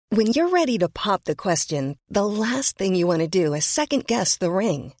When you're ready to pop the question, the last thing you want to do is second-guess the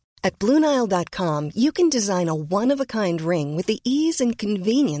ring. At BlueNile.com, you can design a one-of-a-kind ring with the ease and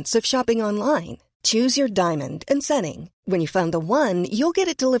convenience of shopping online. Choose your diamond and setting. When you find the one, you'll get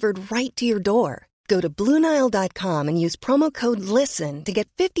it delivered right to your door. Go to BlueNile.com and use promo code LISTEN to get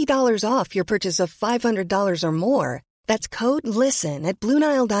 $50 off your purchase of $500 or more. That's code LISTEN at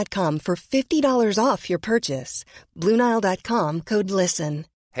BlueNile.com for $50 off your purchase. BlueNile.com, code LISTEN.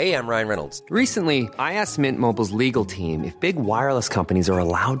 Hey, I'm Ryan Reynolds. Recently, I asked Mint Mobile's legal team if big wireless companies are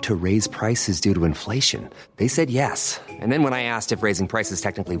allowed to raise prices due to inflation. They said yes. And then when I asked if raising prices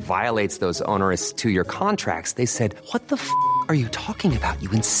technically violates those onerous two-year contracts, they said, "What the f*** are you talking about,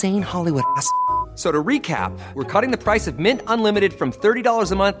 you insane Hollywood ass?" So to recap, we're cutting the price of Mint Unlimited from $30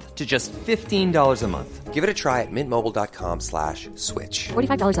 a month to just $15 a month. Give it a try at mintmobile.com/switch.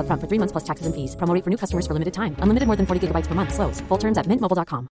 $45 up front for 3 months plus taxes and fees. Promo rate for new customers for limited time. Unlimited more than 40 gigabytes per month. Slows full terms at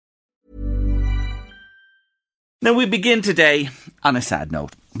mintmobile.com. Now we begin today on a sad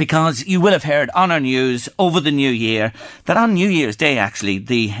note, because you will have heard on our news over the new year that on New Year's Day, actually,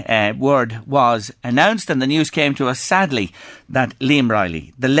 the word was announced and the news came to us, sadly, that Liam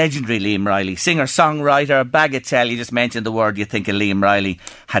Riley, the legendary Liam Riley, singer-songwriter, bagatelle, you just mentioned the word, you think of Liam Riley,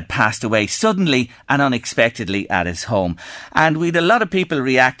 had passed away suddenly and unexpectedly at his home. And we had a lot of people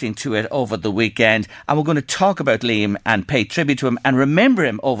reacting to it over the weekend, and we're going to talk about Liam and pay tribute to him and remember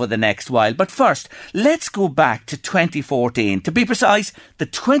him over the next while. But first, let's go back to 2014. To be precise,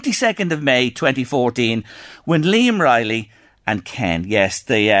 the 22nd of May 2014, when Liam Riley and Ken, yes,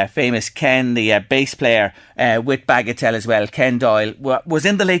 the famous Ken, the bass player with Bagatelle as well, Ken Doyle, was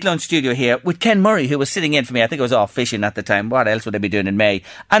in the Late Lunch studio here with Ken Murray, who was sitting in for me. I think I was off fishing at the time. What else would I be doing in May?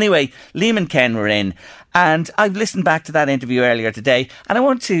 Anyway, Liam and Ken were in, and I've listened back to that interview earlier today, and I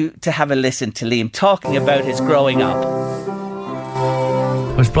want to have a listen to Liam talking about his growing up.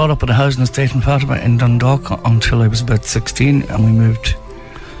 I was brought up at a housing estate in Fatima in Dundalk until I was about 16, and we moved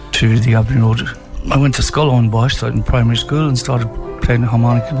to the Abbey Road. I went to Scullone Bosch, started in primary school and started playing the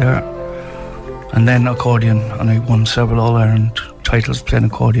harmonica there, and then accordion, and I won several All-Ireland titles playing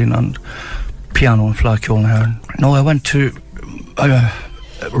accordion and piano and flauciole and Ireland. No, I went to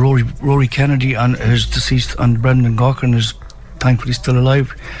Rory Kennedy and his deceased, and Brendan Gawker is thankfully still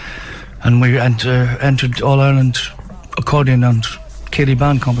alive, and we entered All-Ireland accordion and Cayley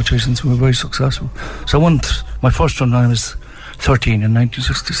band competitions. We were very successful. So I won my first one when I was 13 in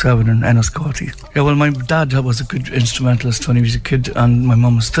 1967 in Enniscorthy. Yeah, well, my dad was a good instrumentalist when he was a kid, and my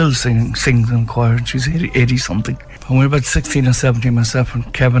mum was still sings in choir, and she's 80 something. When we were about 16 and 17, myself and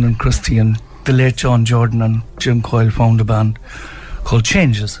Kevin and Christy and the late John Jordan and Jim Coyle formed a band called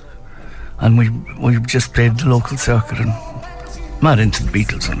Changes, and we just played the local circuit and mad into the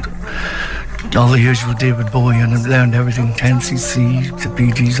Beatles and all the usual David Bowie, and I learned everything, 10cc, the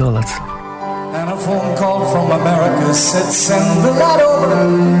Bee Gees, all that stuff. And a phone call from America said, send the lad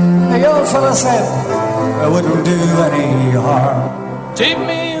over. The old fella said, I wouldn't do any harm. Take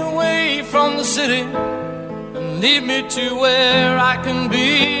me away from the city and lead me to where I can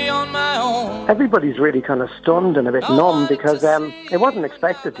be on my own. Everybody's really kind of stunned and a bit numb because it wasn't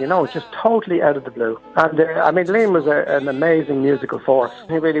expected, it's just totally out of the blue. And Liam was an amazing musical force.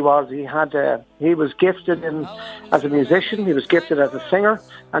 He really was. He was gifted as a musician, he was gifted as a singer,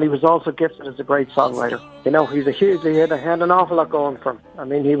 and he was also gifted as a great songwriter. He had an awful lot going for him. I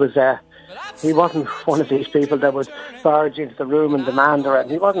mean, he wasn't one of these people that would barge into the room and demand or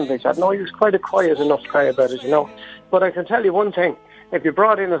anything. He wasn't like that. No, he was quite a quiet enough guy about it, But I can tell you one thing, if you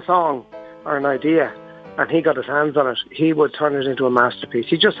brought in a song or an idea and he got his hands on it, he would turn it into a masterpiece.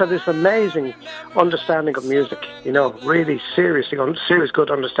 He just had this amazing understanding of music, really serious good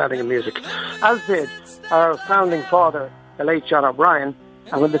understanding of music. As did our founding father, the late John O'Brien,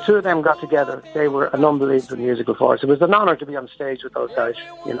 and when the two of them got together, they were an unbelievable musical force. It was an honour to be on stage with those guys,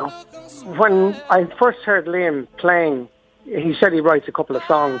 When I first heard Liam playing, he said he writes a couple of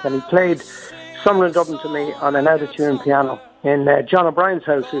songs, and he played Summer in Dublin to me on an out-of-tune piano in John O'Brien's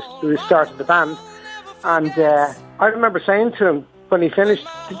house, who started the band. And I remember saying to him when he finished,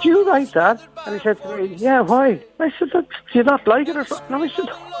 did you write that? And he said to me, yeah, why? I said, do you not like it or something? No, I said,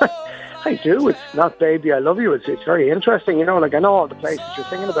 I do. It's not Baby I Love You. It's very interesting, I know all the places you're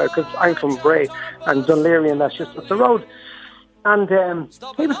singing about, because I'm from Bray and Dunleary, and that's just up the road. And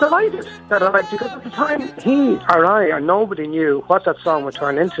he was delighted that I liked it, because at the time he or I or nobody knew what that song would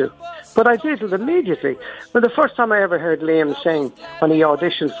turn into. But I did it immediately. But the first time I ever heard Liam sing when he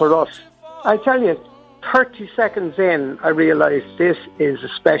auditioned for us, I tell you, 30 seconds in, I realised this is a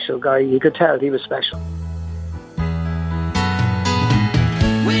special guy. You could tell he was special.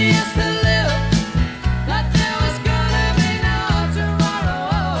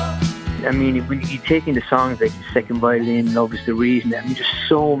 I mean, when you take in the songs like The Second Violin, Love Is The Reason, I mean, there's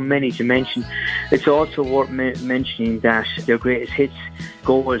so many to mention. It's also worth mentioning that their greatest hits,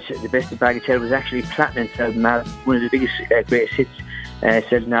 Gold, The Best of Bagatelle, was actually platinum selling album, one of the biggest greatest hits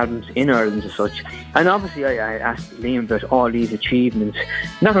selling albums in Ireland as such. And obviously I asked Liam about all these achievements,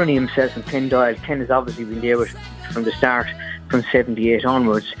 not only himself and Ken Doyle. Ken has obviously been there from the start, from 78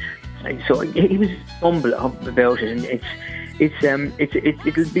 onwards. So he was humble about it, and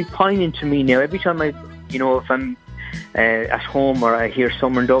it'll be poignant to me now. Every time if I'm at home or I hear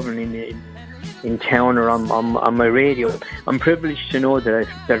Summer in Dublin in town or on my radio, I'm privileged to know that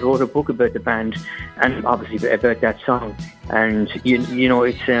I wrote a book about the band and obviously about that song. And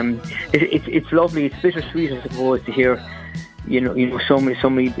it's lovely. It's bittersweet, I suppose, to hear so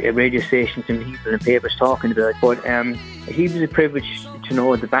many radio stations and people and papers talking about it. But he was a privilege to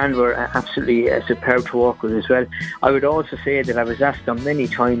know the band were absolutely superb to work with as well. I would also say that I was asked on many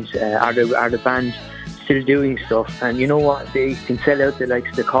times, are the band still doing stuff? And you know what? They can sell out the likes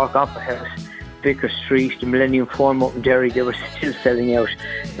of the Cork Opera House, Vicar Street, the Millennium Forum up in Derry. They were still selling out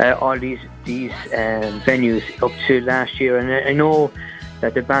all these venues up to last year. And I know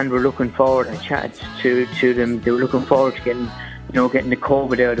that the band were looking forward. I chatted to them. They were looking forward to getting the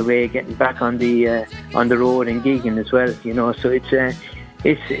COVID out of the way, getting back on the road and gigging as well. So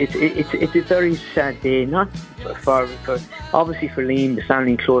it's a very sad day, not for obviously for Liam, the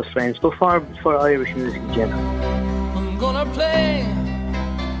family and close friends, but for Irish music in general. I'm gonna play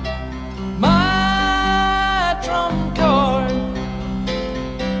my drum card,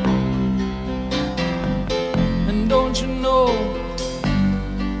 and don't you know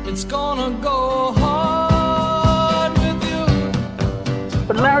it's gonna go hard with you.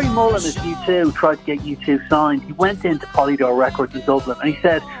 But Larry Mullen at U2 tried to get U2 signed. He went into Polydor Records in Dublin and he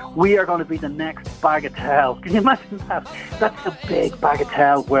said, we are going to be the next Bagatelle. Can you imagine that? That's a big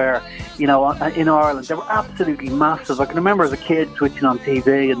Bagatelle where, in Ireland, they were absolutely massive. I can remember as a kid switching on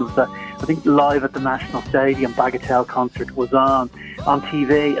TV and there was I think live at the National Stadium, Bagatelle concert was on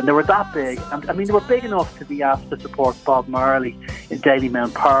TV, and they were that big. And I mean, they were big enough to be asked to support Bob Marley in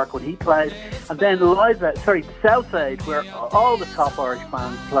Dalymount Park when he played. And then live at, the Southside, where all the top Irish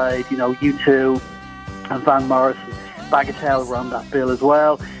bands played, U2 and Van Morrison, Bagatelle were on that bill as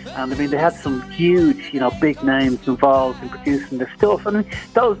well. And I mean, they had some huge, big names involved in producing their stuff. I mean,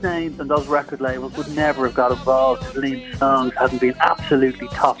 those names and those record labels would never have got involved if Liam's songs hadn't been absolutely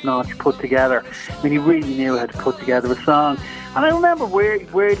top-notch put together. I mean, he really knew how to put together a song. And I remember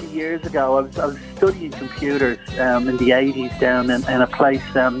weirdly years ago, I was studying computers in the 80s down in a place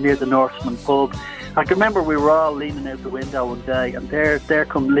near the Norseman pub. I can remember we were all leaning out the window one day, and there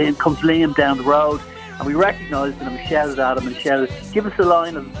comes Liam down the road. And we recognised him and shouted at him and shouted, give us a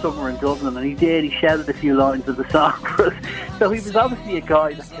line of Summer in Dublin. And he did. He shouted a few lines of the song for us. So he was obviously a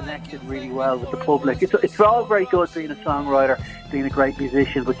guy that connected really well with the public. It's all very good being a songwriter, being a great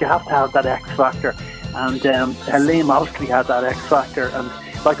musician, but you have to have that X factor. And Liam obviously had that X factor. And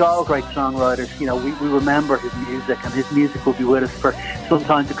like all great songwriters, we remember his music, and his music will be with us for some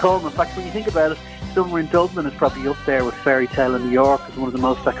time to come. In fact, when you think about it, Summer in Dublin is probably up there with Fairy Tale in New York as one of the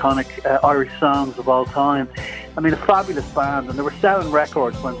most iconic Irish songs of all time. I mean, a fabulous band, and they were selling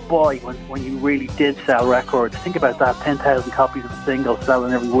records when you really did sell records. Think about that, 10,000 copies of a single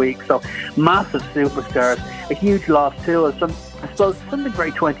selling every week. So massive superstars, a huge loss to us. And I suppose something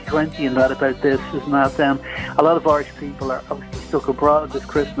very 2020 in that about this is that a lot of Irish people are obviously stuck abroad this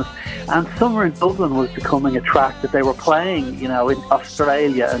Christmas, and Summer in Dublin was becoming a track that they were playing, in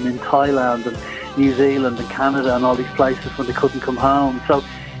Australia and in Thailand and New Zealand and Canada and all these places when they couldn't come home. So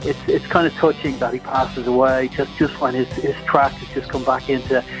it's kind of touching that he passes away just when his track has just come back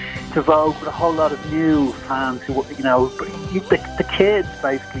into vogue with a whole lot of new fans who, the kids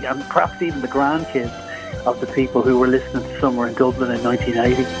basically, and perhaps even the grandkids of the people who were listening to Summer in Dublin in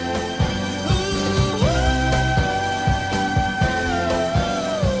 1980.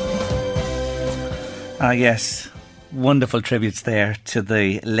 Yes. Wonderful tributes there to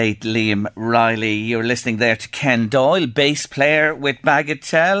the late Liam Riley. You're listening there to Ken Doyle, bass player with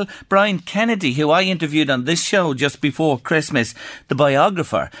Bagatelle. Brian Kennedy, who I interviewed on this show just before Christmas, the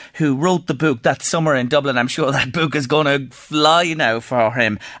biographer who wrote the book That Summer in Dublin. I'm sure that book is going to fly now for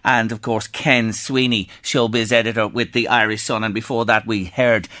him. And of course, Ken Sweeney, showbiz editor with the Irish Sun. And before that, we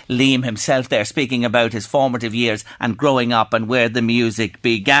heard Liam himself there speaking about his formative years and growing up and where the music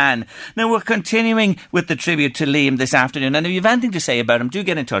began. Now we're continuing with the tribute to Liam this afternoon. And if you have anything to say about him, do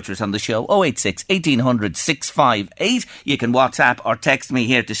get in touch with us on the show. 086 1800 658. You can WhatsApp or text me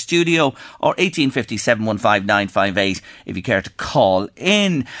here to studio, or 1850 715 958 if you care to call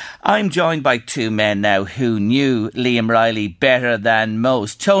in. I'm joined by two men now who knew Liam Riley better than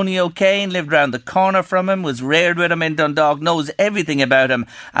most. Tony O'Kane lived round the corner from him, was reared with him in Dundalk, knows everything about him,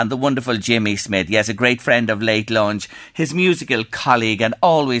 and the wonderful Jimmy Smith. Yes, a great friend of Late Lunch, his musical colleague, and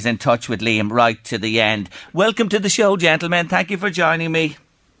always in touch with Liam right to the end. Welcome to the show, gentlemen. Thank you for joining me.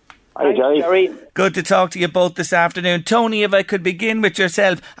 Hi, Jerry. Good to talk to you both this afternoon. Tony, if I could begin with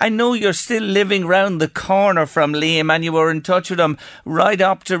yourself. I know you're still living round the corner from Liam, and you were in touch with him right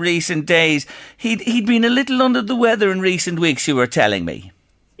up to recent days. He'd been a little under the weather in recent weeks, you were telling me.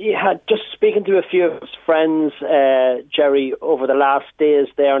 Yeah, just speaking to a few of his friends, Jerry, over the last days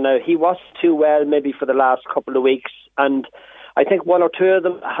there now, he wasn't too well maybe for the last couple of weeks, and I think one or two of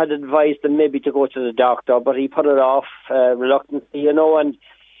them had advised him maybe to go to the doctor, but he put it off reluctantly, and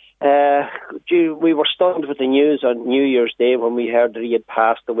we were stunned with the news on New Year's Day when we heard that he had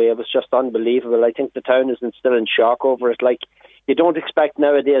passed away. It was just unbelievable. I think the town is still in shock over it. Like, you don't expect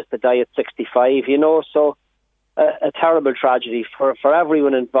nowadays to die at 65, so a terrible tragedy for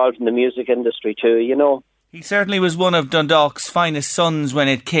everyone involved in the music industry too, He certainly was one of Dundalk's finest sons when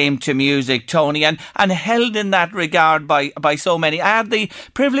it came to music, Tony, and held in that regard by so many. I had the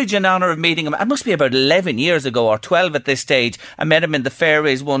privilege and honour of meeting him. It must be about 11 years ago or 12 at this stage. I met him in the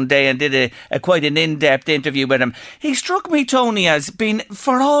fairways one day and did a quite an in-depth interview with him. He struck me, Tony, as being,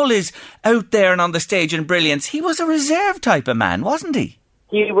 for all his out there and on the stage and brilliance, he was a reserved type of man, wasn't he?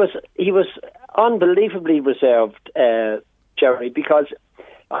 He was unbelievably reserved, Jerry, because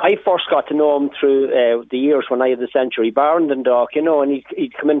I first got to know him through the years when I had the Century Bar in Dundalk, and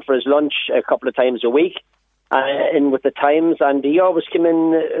he'd come in for his lunch a couple of times a week in with the Times, and he always came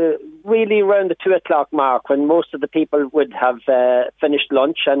in really around the 2 o'clock mark when most of the people would have finished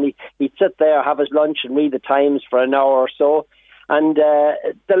lunch, and he'd sit there, have his lunch and read the Times for an hour or so. And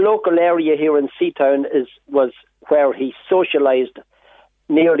the local area here in Seatown was where he socialised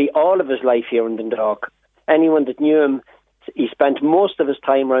nearly all of his life here in Dundalk. Anyone that knew him, he spent most of his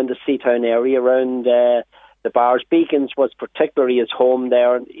time around the Seatown area, around the bars. Beacons was particularly his home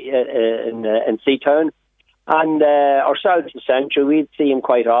there in Seatown. And ourselves in Century, we'd see him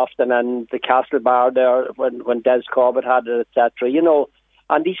quite often, and the Castle Bar there when Des Corbett had it, etc.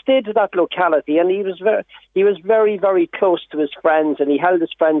 And he stayed to that locality, and he was very, very close to his friends, and he held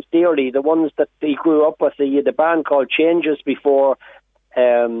his friends dearly, the ones that he grew up with. He had a band called Changes before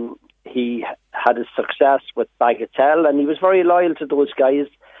he had his success with Bagatelle, and he was very loyal to those guys,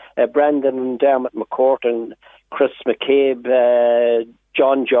 Brendan and Dermot McCourt and Chris McCabe.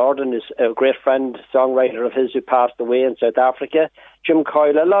 John Jordan is a great friend, songwriter of his who passed away in South Africa. Jim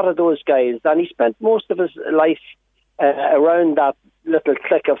Coyle, a lot of those guys. And he spent most of his life around that little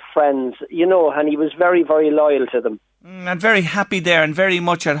clique of friends, and he was very, very loyal to them. And very happy there and very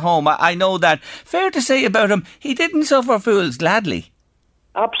much at home. I know that. Fair to say about him, he didn't suffer fools gladly.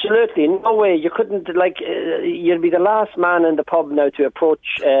 Absolutely, no way. You couldn't, you'd be the last man in the pub now to approach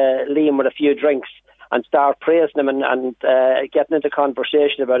Liam with a few drinks and start praising him and getting into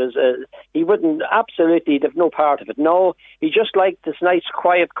conversation about his... he wouldn't, absolutely, he'd have no part of it. No, he just liked this nice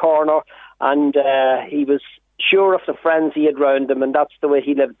quiet corner, and he was sure of the friends he had round him, and that's the way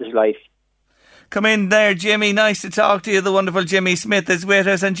he lived his life. Come in there, Jimmy. Nice to talk to you. The wonderful Jimmy Smith is with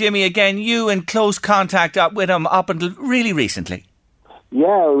us. And Jimmy, again, you in close contact with him up until really recently. Yeah,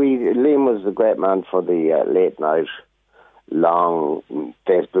 Liam was a great man for the late night, long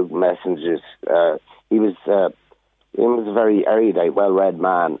Facebook messages. He was a very erudite, well-read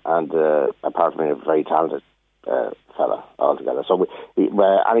man, and apart from being a very talented fella altogether. So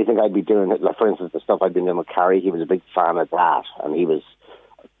anything I'd be doing, like for instance, the stuff I'd been doing with Carrie, he was a big fan of that, and he was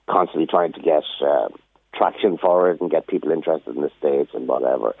constantly trying to get traction for it and get people interested in the States and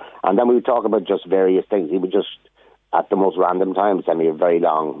whatever. And then we would talk about just various things. He would just, at the most random times, send me a very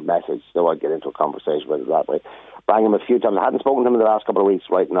long message, so I'd get into a conversation with it that way. Rang him a few times. I hadn't spoken to him in the last couple of weeks,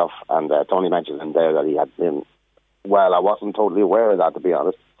 right enough, and Tony mentioned him there that he had been... Well, I wasn't totally aware of that, to be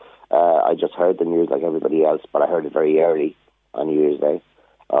honest. I just heard the news like everybody else, but I heard it very early on New Year's Day,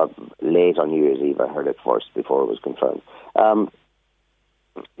 or late on New Year's Eve. I heard it first before it was confirmed.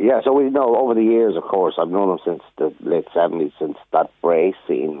 Yeah, so we know over the years, of course, I've known him since the late 70s, since that Bray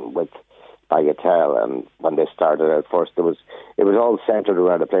scene with Bagatelle, and when they started out first, it was all centred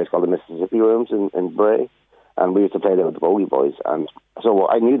around a place called the Mississippi Rooms in Bray, and we used to play there with the Bogey Boys, and so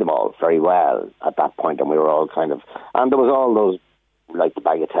I knew them all very well at that point, and we were all kind of, and there was all those, like the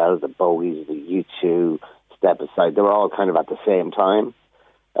Bagatelles, the Bogies, the U2, Step Aside, they were all kind of at the same time,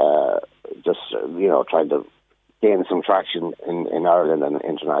 just, trying to gained some traction in Ireland and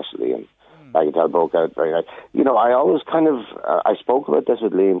internationally, and Bagatelle broke out very nice. You know, I always kind of I spoke about this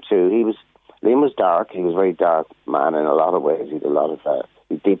with Liam too. Liam was dark. He was a very dark man in a lot of ways. He's he's a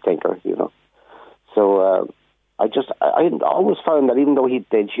deep thinker, you know. So I always found that even though he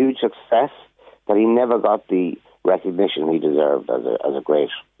did huge success, that he never got the recognition he deserved as a great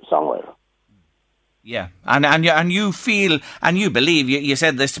songwriter. Yeah, and you feel and you believe, you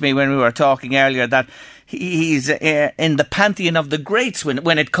said this to me when we were talking earlier, that he's in the pantheon of the greats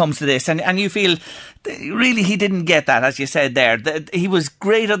when it comes to this, and you feel really he didn't get that, as you said there. He was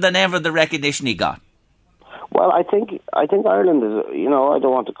greater than ever, the recognition he got. Well, I think Ireland is, you know, I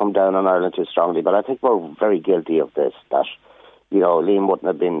don't want to come down on Ireland too strongly, but I think we're very guilty of this, that, you know, Liam wouldn't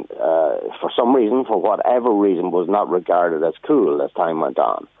have been, for some reason, for whatever reason, was not regarded as cool as time went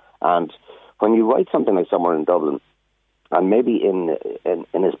on. And when you write something like Somewhere in Dublin, and maybe in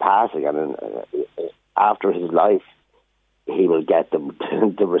his passing and after his life, he will get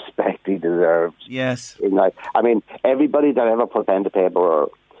the respect he deserves. Yes. I mean, everybody that ever put pen to paper or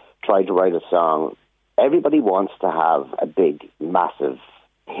tried to write a song, everybody wants to have a big, massive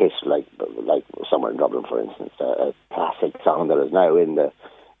hit like Somewhere in Dublin, for instance, a classic song that is now in the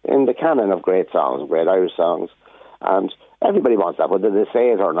canon of great songs, great Irish songs, and everybody wants that, whether they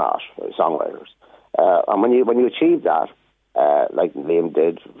say it or not, songwriters. And when you achieve that, like Liam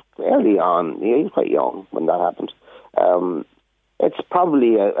did early on, he was quite young when that happened. It's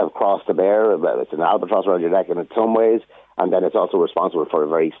probably a cross to bear. It's an albatross around your neck in some ways, and then it's also responsible for a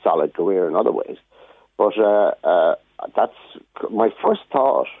very solid career in other ways. But that's my first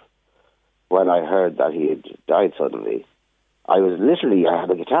thought when I heard that he had died suddenly. I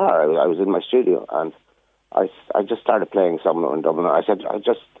had a guitar. I was in my studio, and I just started playing Somewhere in Dublin. I said,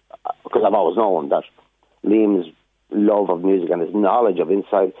 because I've always known that Liam's love of music and his knowledge of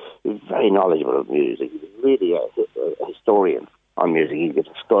inside, he was very knowledgeable of music. He was really a historian on music. He could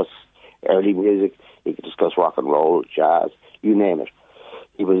discuss early music, he could discuss rock and roll, jazz, you name it.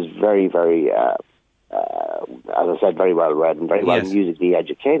 He was very, very, as I said, very well read and very well musically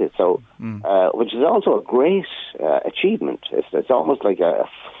educated. So, which is also a great achievement. It's almost like a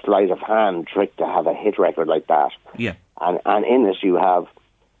sleight of hand trick to have a hit record like that. Yeah. And in this you have,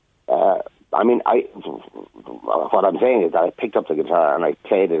 what I'm saying is that I picked up the guitar and I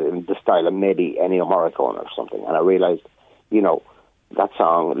played it in the style of maybe Ennio Morricone or something, and I realised, you know, that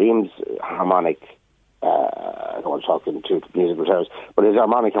song, Liam's harmonic, I don't want to talk into musical terms, but his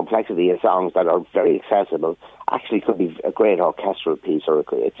harmonic complexity in songs that are very accessible actually could be a great orchestral piece, or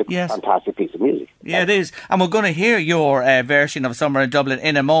it's a fantastic piece of music. Yeah, it is. And we're going to hear your version of Somewhere in Dublin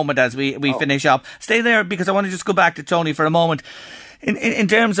in a moment as we finish up. Stay there, because I want to just go back to Tony for a moment. In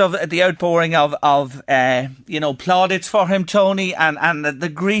terms of the outpouring of plaudits for him, Tony, and the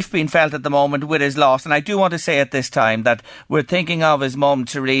grief being felt at the moment with his loss, and I do want to say at this time that we're thinking of his mum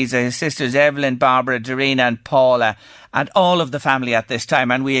Teresa, his sisters Evelyn, Barbara, Dorina and Paula, and all of the family at this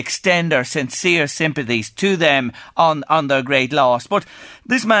time, and we extend our sincere sympathies to them on their great loss. But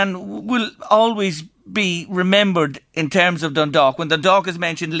this man will always be remembered in terms of Dundalk. When Dundalk is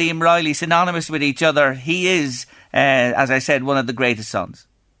mentioned, Liam Riley, synonymous with each other, he is, as I said, one of the greatest sons.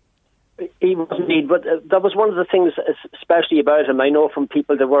 He was indeed, but that was one of the things especially about him. I know from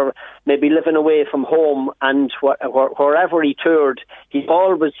people that were maybe living away from home, and wherever he toured, he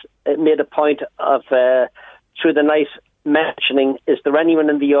always made a point of, through the night, mentioning, is there anyone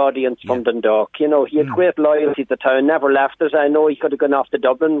in the audience from Dundalk? You know, he had great loyalty to the town, never left us. I know he could have gone off to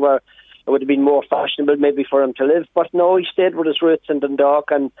Dublin, where it would have been more fashionable maybe for him to live, but no, he stayed with his roots in Dundalk,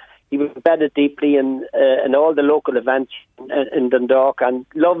 and he was embedded deeply in all the local events in Dundalk, and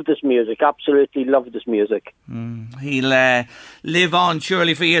loved his music, absolutely loved his music. He'll live on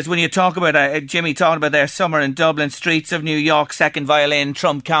surely for years. When you talk about, Jimmy talking about their Summer in Dublin, Streets of New York, Second Violin,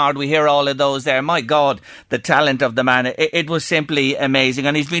 Trump Card, we hear all of those there. My God, the talent of the man, it was simply amazing,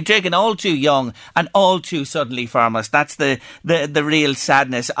 and he's been taken all too young and all too suddenly from us. That's the real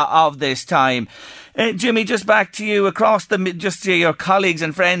sadness of this time. Jimmy, just back to you, across just to your colleagues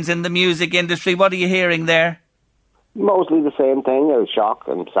and friends in the music industry, what are you hearing there? Mostly the same thing, shock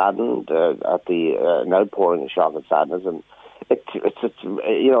and saddened at the an outpouring of shock and sadness, and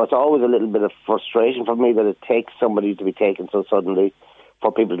it's always a little bit of frustration for me that it takes somebody to be taken so suddenly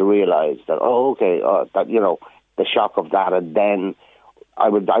for people to realise that the shock of that, and then I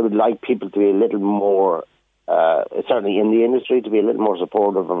would like people to be a little more. Certainly in the industry, to be a little more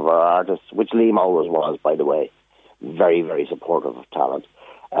supportive of our artists, which Liam always was, by the way, very, very supportive of talent.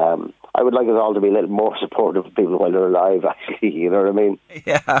 I would would like us all to be a little more supportive of people while they're alive, actually, you know what I mean?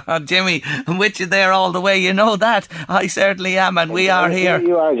 Yeah, Jimmy, I'm with you there all the way, you know that. I certainly am, and we are here.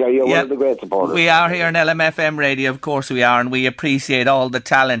 You are, Jerry, you're one of the great supporters. We are here on LMFM Radio, of course we are, and we appreciate all the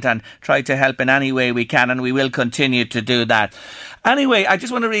talent and try to help in any way we can, and we will continue to do that. Anyway, I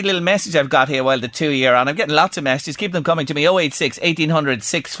just want to read a little message I've got here while the 2 year on. I'm getting lots of messages, keep them coming to me, 086 1800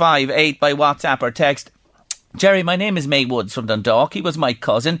 658 by WhatsApp or text. Jerry, my name is May Woods from Dundalk. He was my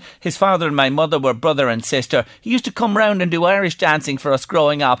cousin. His father and my mother were brother and sister. He used to come round and do Irish dancing for us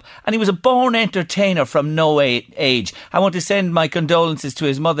growing up, and he was a born entertainer from no age. I want to send my condolences to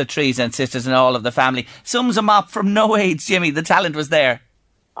his mother, trees and sisters and all of the family. Sums him up from no age, Jimmy. The talent was there.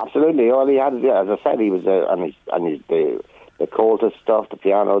 Absolutely. All he had, as I said, he was on the cultist stuff, the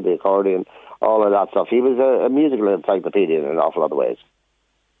piano, the accordion, all of that stuff. He was a musical encyclopedia in an awful lot of ways.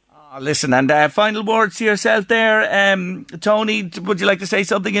 Listen, and final words to yourself there. Tony, would you like to say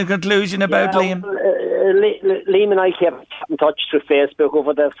something in conclusion about Liam? Liam and I kept in touch through Facebook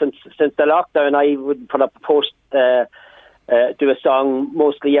over since the lockdown. I would put up a post, do a song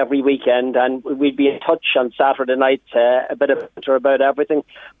mostly every weekend, and we'd be in touch on Saturday night, a bit about everything.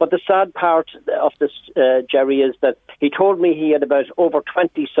 But the sad part of this, Jerry, is that he told me he had about over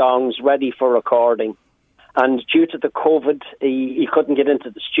 20 songs ready for recording. And due to the COVID, he couldn't get into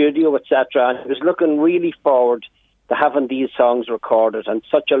the studio, etc. And he was looking really forward to having these songs recorded. And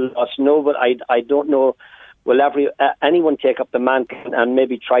such a loss. No, but I don't know, will anyone take up the mantle and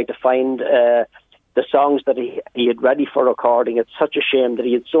maybe try to find the songs that he had ready for recording? It's such a shame that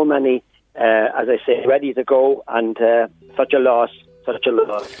he had so many, as I say, ready to go, and such a loss. Such a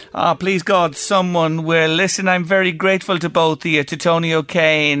loss. Please God, someone will. Listen, I'm very grateful to both of you, to Tony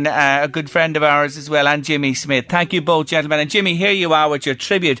O'Kane, a good friend of ours as well, and Jimmy Smith. Thank you both, gentlemen. And Jimmy, here you are with your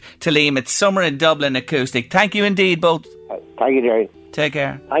tribute to Liam. It's Summer in Dublin acoustic. Thank you indeed, both. Thank you, Jerry. Take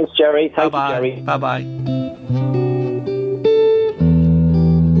care. Thanks, Jerry. Thank Bye-bye. you, Jerry. Bye-bye.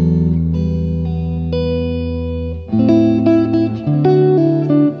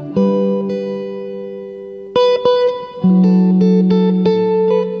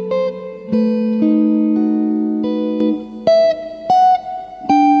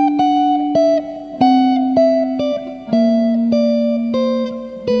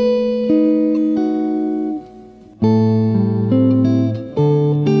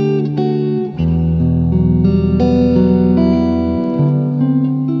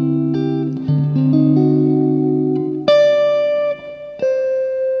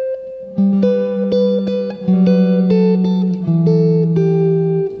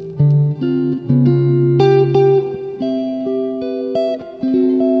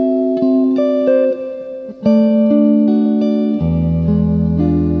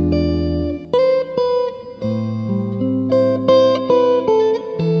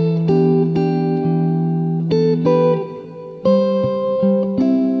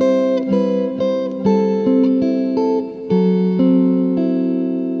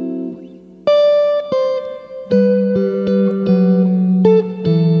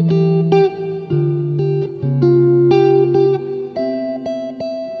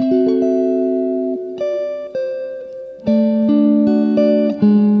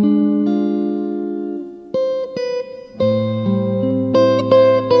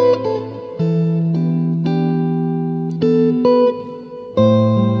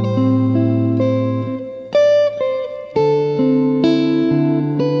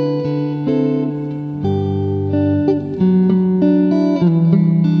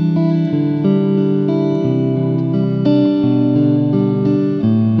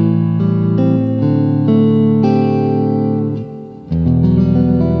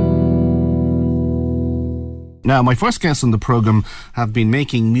 Now, my first guests on the programme have been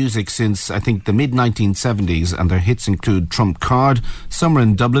making music since, I think, the mid-1970s, and their hits include Trump Card, Summer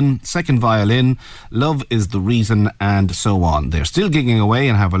in Dublin, Second Violin, Love is the Reason, and so on. They're still gigging away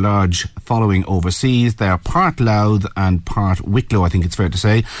and have a large following overseas. They're part Louth and part Wicklow, I think it's fair to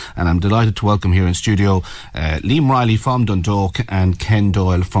say, and I'm delighted to welcome here in studio Liam Riley from Dundalk and Ken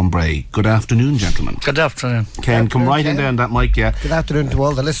Doyle from Bray. Good afternoon, gentlemen. Good afternoon. Ken, come right in there on that mic, yeah. Good afternoon to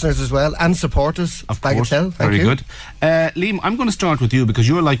all the listeners as well, and supporters of Bagatelle. Very good. Liam, I'm going to start with you because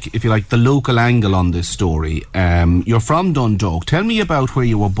you're like, if you like, the local angle on this story. You're from Dundalk. Tell me about where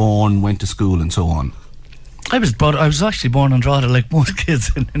you were born, went to school and so on. I was actually born in Drogheda, like most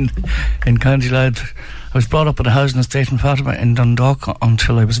kids in County Louth. I was brought up at a housing estate in Fatima in Dundalk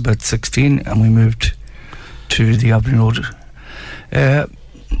until I was about 16, and we moved to the Abbey Road. I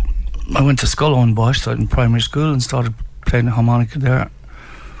went to Scullow and Bosch in primary school and started playing the harmonica there,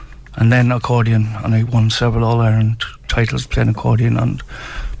 and then accordion, and I won several All-Ireland titles playing accordion and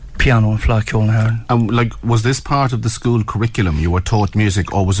piano and flauciole and horn. Was this part of the school curriculum? You were taught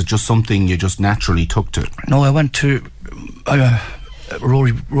music, or was it just something you just naturally took to? No, I went to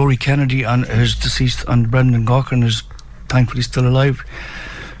Rory Kennedy, and his deceased, and Brendan Gawker is thankfully still alive,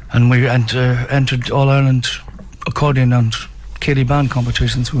 and we entered All Ireland accordion and Cayley band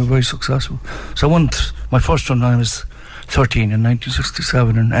competitions. We were very successful. So I won my first one when I was 13 in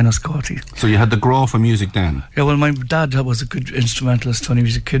 1967 in Enniscorthy. So you had the grow for music then? Yeah, well, my dad was a good instrumentalist when he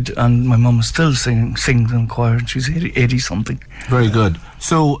was a kid, and my mum was still sings in choir, and she's 80 something. Very good.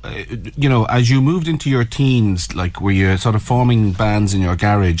 So, as you moved into your teens, were you sort of forming bands in your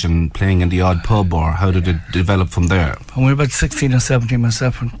garage and playing in the odd pub, or how did it develop from there? When we were about 16 or 17,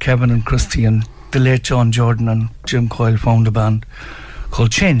 myself and Kevin and Christy and the late John Jordan and Jim Coyle formed a band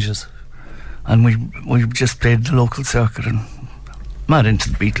called Changes. And we just played the local circuit and mad into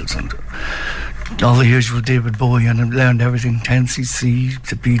the Beatles and all the usual David Bowie, and learned everything, 10cc,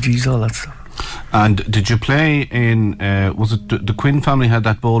 the Bee Gees, all that stuff. And did you play in, was it the Quinn family had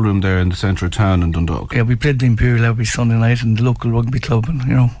that ballroom there in the centre of town in Dundalk? Yeah, we played the Imperial every Sunday night in the local rugby club,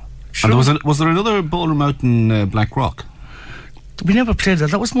 and Sure. And was there another ballroom out in Blackrock? We never played that.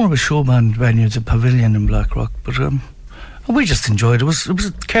 That was more of a show band venue, the Pavilion in Blackrock, but we just enjoyed it. It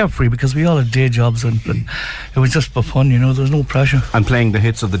was carefree because we all had day jobs, and it was just for fun, there was no pressure. And playing the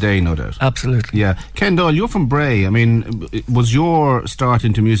hits of the day, no doubt. Absolutely. Yeah. Ken Doyle, you're from Bray. I mean, was your start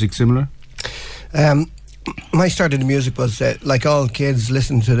into music similar? My start into music was, like all kids,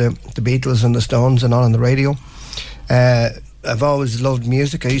 listening to the Beatles and the Stones and all on the radio. I've always loved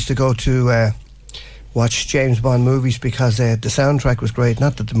music. I used to go to watch James Bond movies because the soundtrack was great.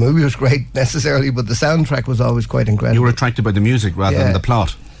 Not that the movie was great necessarily, but the soundtrack was always quite incredible. You were attracted by the music rather than the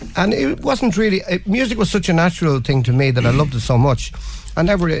plot. And it wasn't really... music was such a natural thing to me that I loved it so much.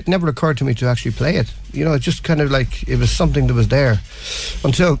 It never occurred to me to actually play it. It just kind of it was something that was there.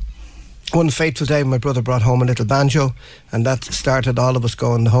 Until one fateful day, my brother brought home a little banjo, and that started all of us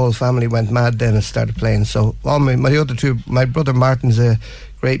going. The whole family went mad then and started playing. So all my other two... My brother Martin's a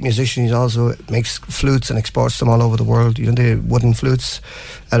great musician. He also makes flutes and exports them all over the world, the wooden flutes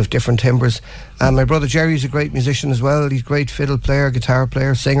out of different timbers. And my brother Jerry's a great musician as well. He's a great fiddle player, guitar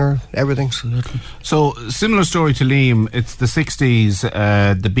player, singer, everything. Absolutely. So, similar story to Liam. It's the 60s,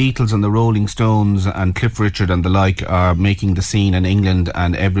 the Beatles and the Rolling Stones and Cliff Richard and the like are making the scene in England,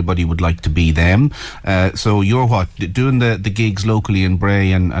 and everybody would like to be them. So you're doing the gigs locally in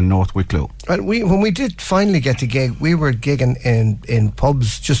Bray and North Wicklow? When we did finally get to gig, we were gigging in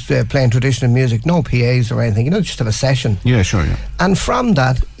pubs, just playing traditional music, no PAs or anything, just have a session. Yeah, sure, yeah. And from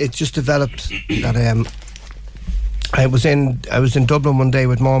that, it just developed that I was in Dublin one day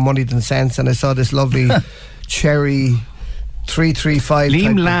with more money than sense, and I saw this lovely cherry 335.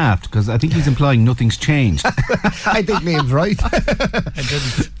 Liam laughed because I think he's implying nothing's changed. I think Liam's right. I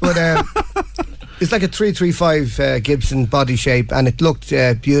didn't. But it's like a 335 Gibson body shape, and it looked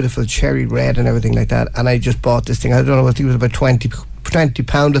beautiful, cherry red and everything like that. And I just bought this thing. I don't know, I think it was about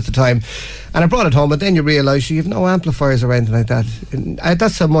 £20 at the time, and I brought it home. And then you realise you have no amplifiers or anything like that. And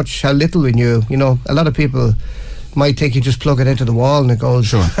that's how little we knew. A lot of people might think you just plug it into the wall and it goes.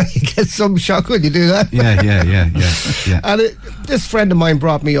 Sure. You get some shock when you do that. Yeah. And this friend of mine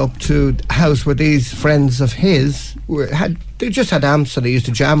brought me up to a house where these friends of his they just had amps that they used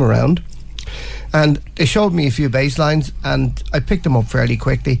to jam around. And they showed me a few bass lines, and I picked them up fairly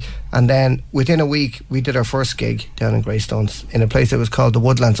quickly. And then within a week, we did our first gig down in Greystones in a place that was called the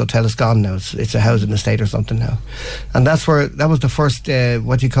Woodlands Hotel. It's gone now. It's a housing estate or something now. And that was the first,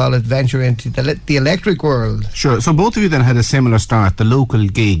 venture into the electric world. Sure. So both of you then had a similar start. The local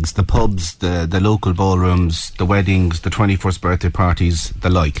gigs, the pubs, the local ballrooms, the weddings, the 21st birthday parties, the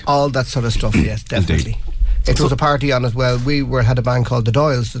like. All that sort of stuff, yes, definitely. Indeed. It was a party on as well. We had a band called the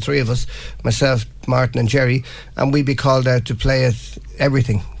Doyles, the three of us, myself, Martin and Jerry, and we'd be called out to play at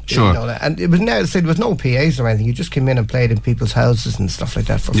everything. Sure. And it was there was no PAs or anything. You just came in and played in people's houses and stuff like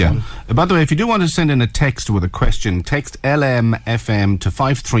that for fun. By the way, if you do want to send in a text with a question, text LMFM to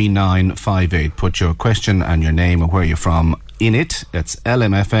 53958. Put your question and your name and where you're from in it. That's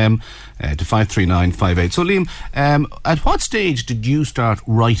LMFM to 53958. So Liam, at what stage did you start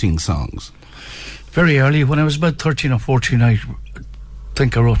writing songs? Very early. When I was about 13 or 14, I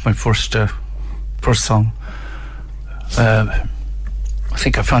think I wrote my first song. I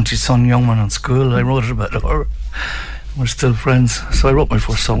think I fancied Son Youngman in school. I wrote it about her. We're still friends. So I wrote my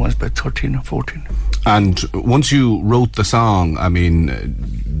first song when I was about 13 or 14. And once you wrote the song, I mean,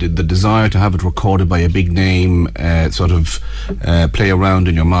 did the desire to have it recorded by a big name play around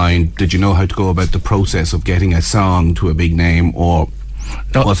in your mind? Did you know how to go about the process of getting a song to a big name, or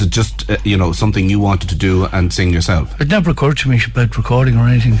No. Was it just, something you wanted to do and sing yourself? It never occurred to me about recording or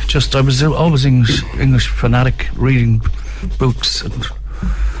anything. Just, I was always English fanatic, reading books. And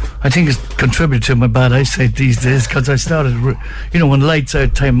I think it's contributed to my bad eyesight these days, because I started, when lights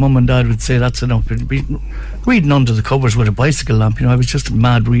out time, Mum and Dad would say that's enough. It'd be reading under the covers with a bicycle lamp. I was just a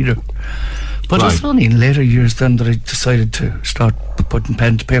mad reader. But It was only in later years then that I decided to start putting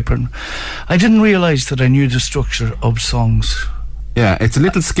pen to paper. And I didn't realise that I knew the structure of songs. Yeah, it's a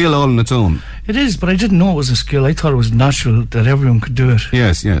little skill all on its own. It is, but I didn't know it was a skill. I thought it was natural that everyone could do it.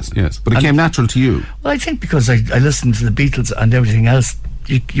 Yes. But it came natural to you. Well, I think because I listened to the Beatles and everything else,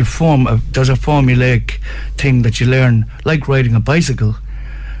 you form there's a formulaic thing that you learn, like riding a bicycle,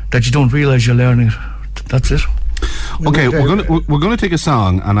 that you don't realise you're learning it. That's it. Okay, we're going to take a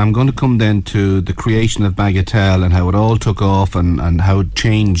song, and I'm going to come then to the creation of Bagatelle and how it all took off and how it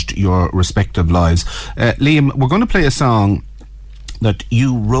changed your respective lives. Liam, we're going to play a song that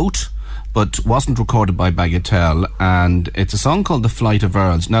you wrote but wasn't recorded by Bagatelle, and it's a song called The Flight of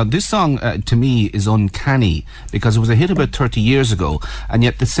Earls. Now, this song, to me, is uncanny, because it was a hit about 30 years ago, and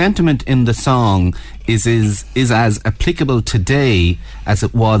yet the sentiment in the song is as applicable today as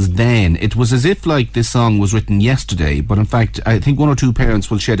it was then. It was as if, like, this song was written yesterday, but in fact, I think one or two parents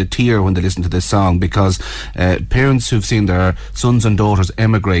will shed a tear when they listen to this song, because parents who've seen their sons and daughters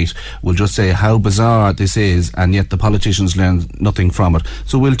emigrate will just say how bizarre this is, and yet the politicians learn nothing from it.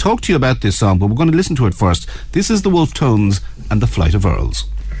 So we'll talk to you about this song, but we're going to listen to it first. This is the Wolfe Tones and The Flight of Earls.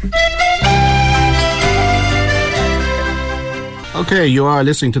 Okay, you are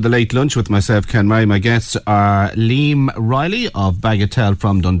listening to The Late Lunch with myself, Ken Murray. My guests are Liam Riley of Bagatelle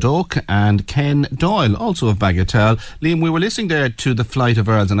from Dundalk and Ken Doyle, also of Bagatelle. Liam, we were listening there to The Flight of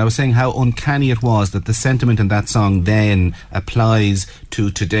Earls, and I was saying how uncanny it was that the sentiment in that song then applies to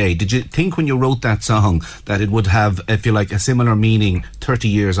today. Did you think when you wrote that song that it would have, if you like, a similar meaning 30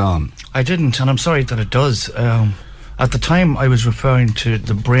 years on? I didn't, and I'm sorry that it does. At the time, I was referring to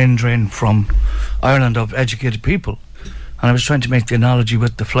the brain drain from Ireland of educated people. And I was trying to make the analogy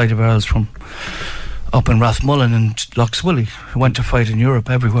with the Flight of Earls from up in Rathmullen and Lochswilly, who went to fight in Europe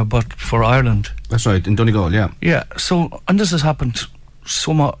everywhere but for Ireland. That's right, in Donegal, yeah. Yeah, and this has happened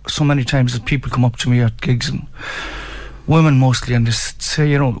so many times that people come up to me at gigs, and women mostly, and they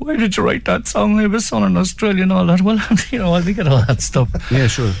say, why did you write that song? I have a son in Australia and all that. Well, I get all that stuff. Yeah,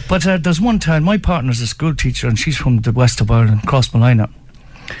 sure. But there's one time, my partner's a school teacher, and she's from the west of Ireland, Crossmolina.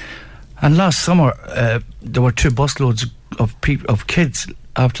 And last summer, there were 2 busloads of kids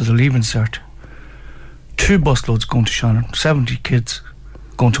after the Leaving Cert. 2 busloads going to Shannon, 70 kids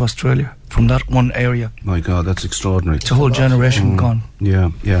going to Australia from that one area. My God, that's extraordinary. It's a whole generation gone. Yeah.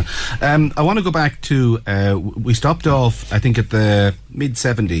 I want to go back to, we stopped off, I think, at the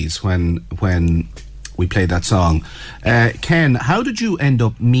mid-70s when we played that song. Ken, how did you end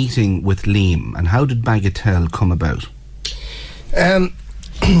up meeting with Liam, and how did Bagatelle come about?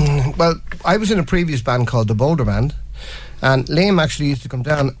 Well, I was in a previous band called the Boulder Band, and Liam actually used to come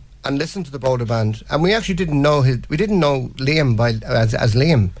down and listen to the Boulder Band, and we actually didn't know Liam as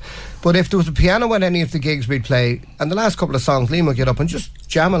Liam, but if there was a piano at any of the gigs we'd play, and the last couple of songs, Liam would get up and just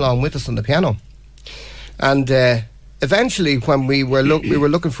jam along with us on the piano. And eventually, when we were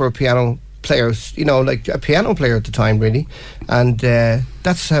looking for a piano player, like a piano player at the time, really, and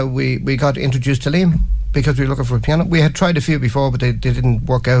that's how we got introduced to Liam, because we were looking for a piano. We had tried a few before, but they didn't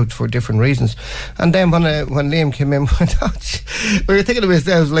work out for different reasons. And then when Liam came in, we were thinking of it,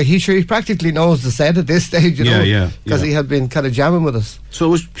 I was like, he practically knows the set at this stage, because he had been kind of jamming with us. So it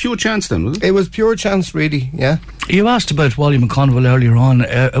was pure chance then, was it? It was pure chance, really, yeah. You asked about Wally McConville earlier on.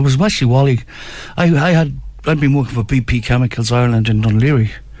 It was actually Wally. I'd been working for BP Chemicals Ireland in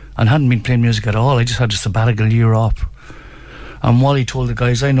Dunleary and hadn't been playing music at all. I just had a sabbatical year off. And Wally told the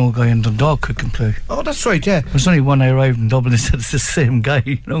guys, I know a guy in Dundalk who can play. Oh, that's right, yeah. There's only when I arrived in Dublin, he said it's the same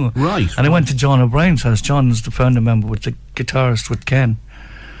guy, Right. And I went to John O'Brien's house. John is the founder member with the guitarist with Ken.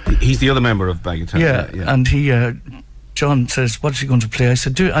 He's the other member of Bagatelle. Yeah, and he... John says, what's he going to play? I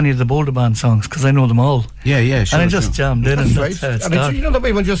said, do any of the Boulder Band songs, because I know them all. Yeah, sure. And I just jammed in, and that's how it started. The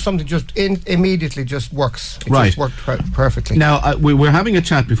way when something immediately just works. It just worked perfectly. Now, we were having a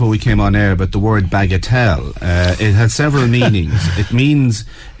chat before we came on air about the word bagatelle. It has several meanings. It means,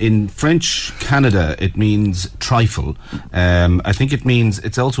 in French Canada, it means trifle. I think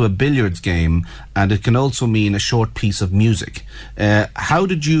it's also a billiards game, and it can also mean a short piece of music. How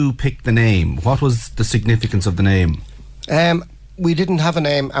did you pick the name? What was the significance of the name? We didn't have a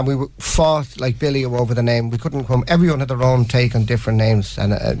name, and we fought like Billy over the name. We couldn't come. Everyone had their own take on different names,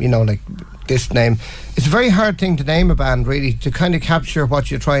 and this name. It's a very hard thing to name a band, really, to kind of capture what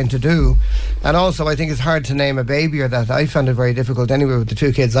you're trying to do. And also, I think it's hard to name a baby or that. I found it very difficult anyway with the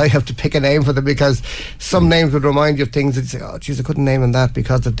two kids. I have to pick a name for them because some names would remind you of things that you say, oh, geez, I couldn't name them that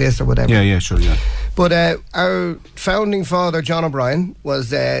because of this or whatever. Yeah, sure, yeah. But our founding father, John O'Brien, was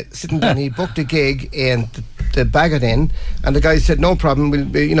sitting down. He booked a gig in the Bagot Inn, and the guy said, no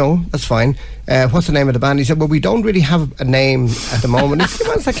problem, that's fine. What's the name of the band? He said, well, we don't really have a name at the moment. He said,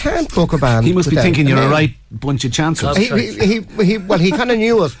 well, I can't book a band. He must be thinking you're a right bunch of chancers. He kind of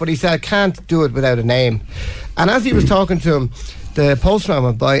knew us, but he said, I can't do it without a name. And as he was talking to him, the postman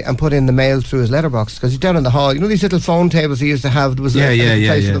went by and put in the mail through his letterbox, because he's down in the hall. You know these little phone tables he used to have? There was a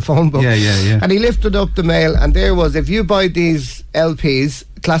place for the phone book. And he lifted up the mail, and there was, if you buy these LPs,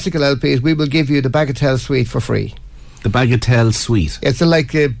 classical LPs, we will give you the Bagatelle Suite for free. The Bagatelle Suite. It's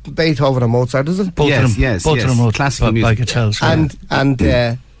like Beethoven and Mozart, is it? Both of them wrote classical music. Bagatelles,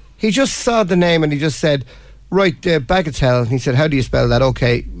 and he just saw the name and he just said, right, Bagatelle. He said, how do you spell that?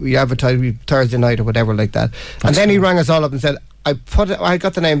 Okay, we advertise Thursday night or whatever like that. And then he rang us all up and said, I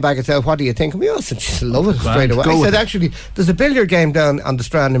got the name Bagatelle, what do you think? And we all said, just love it straight away. He said, actually, there's a billiard game down on the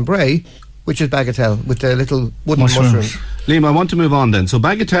Strand in Bray, which is Bagatelle, with the little wooden mushrooms. Liam, I want to move on then. So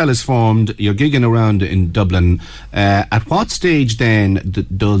Bagatelle is formed, you're gigging around in Dublin. At what stage then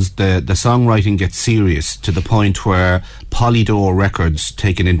does the songwriting get serious to the point where Polydor Records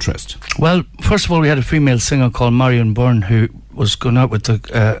take an interest? Well, first of all, we had a female singer called Marion Byrne who was going out with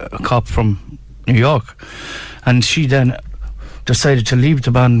a cop from New York, and she then decided to leave the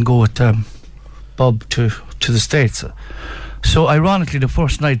band and go with Bob to the States. So ironically, the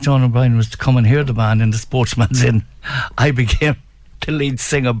first night John O'Brien was to come and hear the band in the Sportsman's Inn, I became the lead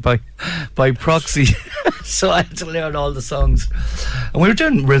singer by proxy. So I had to learn all the songs, and we were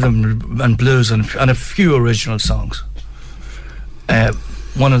doing rhythm and blues and a few original songs,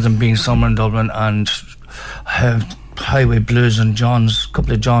 one of them being Summer in Dublin and Highway Blues and a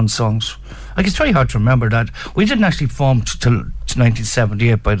couple of John's songs. Like, it's very hard to remember that. We didn't actually form till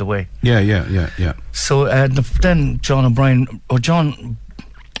 1978, by the way. Yeah. So then John O'Brien, or John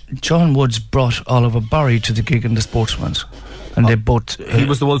Woods brought Oliver Barry to the gig in the Sportsman's, and they both. He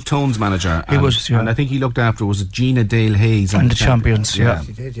was the Wolf Tones manager. He was, and I think he looked after, was it Gina Dale Hayes and the Champions? Yeah,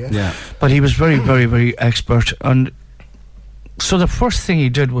 he did, yeah. But he was very, very, very expert, and so the first thing he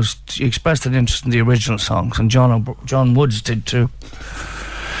did was he expressed an interest in the original songs, and John Woods did too.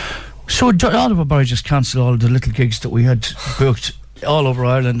 So Oliver Barry just cancelled all the little gigs that we had booked all over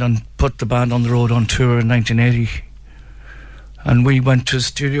Ireland and put the band on the road on tour in 1980. And we went to the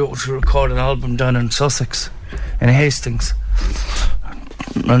studio to record an album down in Sussex, in Hastings.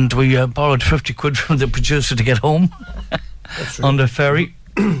 And we borrowed 50 quid from the producer to get home on the ferry.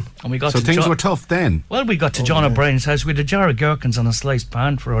 And we got so to things were tough then? Well, we got to John O'Brien's house. We had a jar of gherkins and a sliced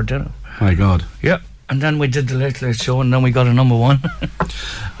pan for our dinner. My God. Yeah. And then we did the Late Late Show, and then we got a number one.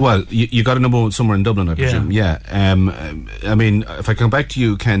 Well, you got a number one somewhere in Dublin, I presume. Yeah. I mean, if I come back to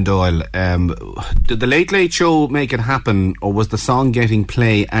you, Ken Doyle, did the Late Late Show make it happen, or was the song getting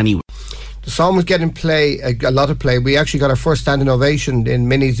play anyway? The song was getting play, a lot of play. We actually got our first standing ovation in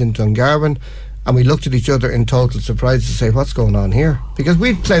Minnie's in Dungarvan, and we looked at each other in total surprise to say, what's going on here? Because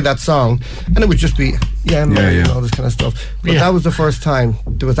we'd play that song and it would just be and all this kind of stuff, but that was the first time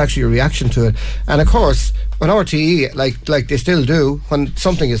there was actually a reaction to it. And of course, when RTE, like they still do, when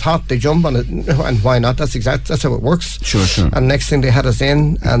something is hot they jump on it, and why not? That's how it works. Sure. And next thing they had us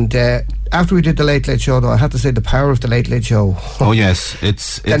in, and after we did the Late Late Show, though, I have to say the power of the Late Late Show. Oh yes,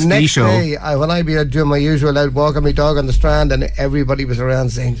 it's the next day, when I'd be doing my usual out walking my dog on the Strand, and everybody was around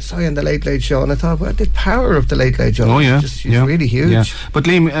saying, "Sorry, on the Late Late Show," and I thought, well, the power of the Late Late Show. Oh yeah, it's really huge. Yeah. But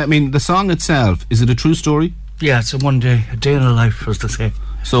Liam, I mean, the song itself, is it a true story? Yeah, it's a day in a life, as to say.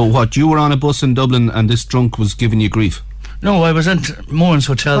 So what? You were on a bus in Dublin, and this drunk was giving you grief? No, I was in Moran's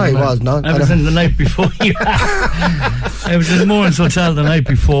Hotel. I was not. I was in the night before. I was in Moran's Hotel the night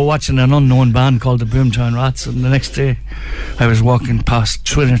before watching an unknown band called the Boomtown Rats, and the next day I was walking past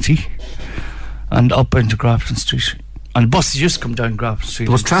Trinity and up into Grafton Street. And buses used to come down Grafton Street.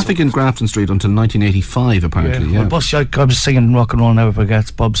 There was traffic in Grafton Street until 1985, apparently. Yeah. I was singing Rock and Roll Never Forgets,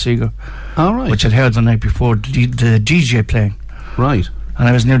 Bob Seger. All right. Which I'd heard the night before, the DJ playing. Right. And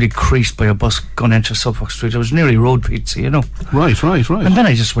I was nearly creased by a bus going into Suffolk Street. I was nearly road pizza, you know. Right. And then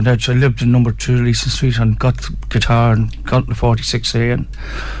I just went out. So I lived in number 2 Leeson Street and got the guitar and got the 46A and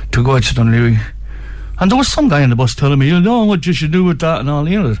to go out to Dunleary. And there was some guy in the bus telling me, you know what you should do with that and all,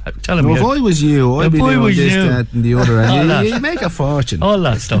 you know, telling me. If I was you, I'd be doing this, that and the other, and you make a fortune. All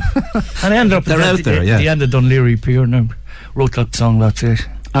that stuff. And I ended up at the end of Dunleary Pier and I wrote that song that day.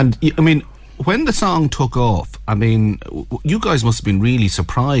 And, I mean, when the song took off, I mean, you guys must have been really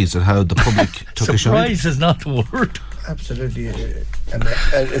surprised at how the public took a shine. Surprise is not the word. Absolutely, and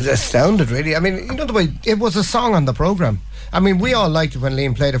it's astounded, really. I mean, you know the way it was a song on the programme. I mean, we all liked it when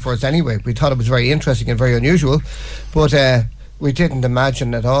Liam played it for us anyway. We thought it was very interesting and very unusual, but we didn't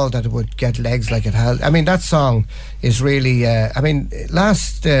imagine at all that it would get legs like it has. I mean, that song is really...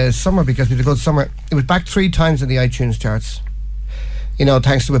 last summer, because we had a good summer, it was back 3 times in the iTunes charts. You know,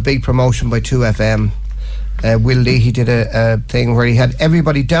 thanks to a big promotion by 2FM. Will Leahy did a thing where he had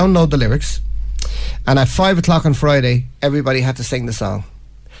everybody download the lyrics, and at 5 o'clock on Friday, everybody had to sing the song.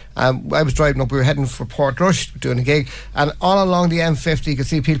 I was driving up, we were heading for Portrush doing a gig, and all along the M50 you could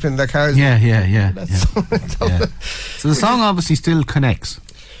see people in their cars. Yeah. So the song obviously still connects.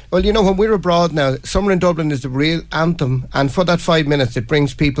 Well, you know, when we're abroad now, Summer in Dublin is the real anthem, and for that 5 minutes it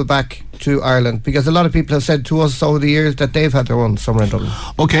brings people back to Ireland, because a lot of people have said to us over the years that they've had their own Summer in Dublin.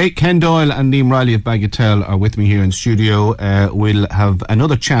 OK, Ken Doyle and Liam Riley of Bagatelle are with me here in studio. We'll have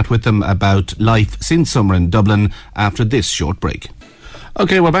another chat with them about life since Summer in Dublin after this short break.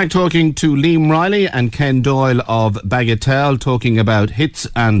 OK, we're back talking to Liam Riley and Ken Doyle of Bagatelle, talking about hits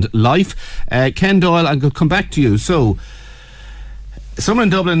and life. Ken Doyle, I'm going to come back to you. So, Summer in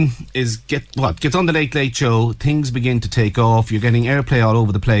Dublin gets on the Late Late Show, things begin to take off, you're getting airplay all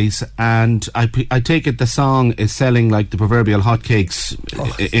over the place, and I take it the song is selling like the proverbial hotcakes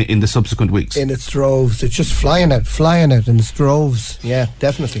in the subsequent weeks. In its droves. It's just flying out in its droves. Yeah,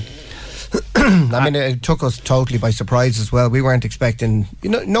 definitely. I mean, it took us totally by surprise as well. We weren't expecting,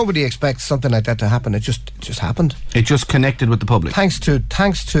 nobody expects something like that to happen. It just happened. It just connected with the public. Thanks to,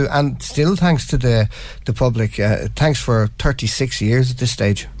 and still thanks to the public. Thanks for 36 years at this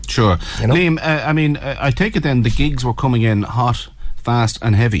stage. Sure. Liam, I take it then the gigs were coming in hot, fast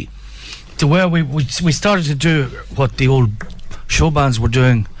and heavy. To where we started to do what the old show bands were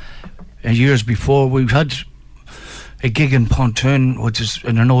doing years before. We had a gig in Pontoon, which is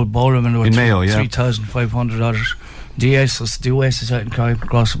in an old ballroom, and in Mayo, 3,500 others. The Oasis out in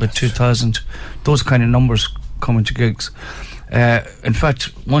Carrickmacross, about 2,000. Those kind of numbers coming to gigs. In fact,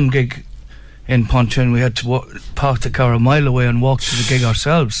 one gig in Pontoon, we had to park the car a mile away and walk to the gig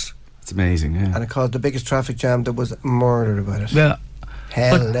ourselves. It's amazing, yeah. And it caused the biggest traffic jam. There was murder about it. Yeah.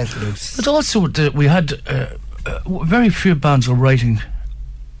 Hell let loose. But also, we had very few bands were writing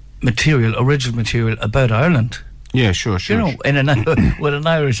original material about Ireland. Yeah, sure. With an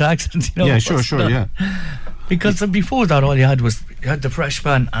Irish accent, Yeah, sure, yeah. Because before that, all you had the Fresh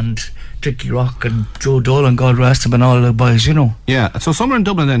Band and Dickie Rock and Joe Dolan, God rest him, and all the boys, Yeah, so Summer in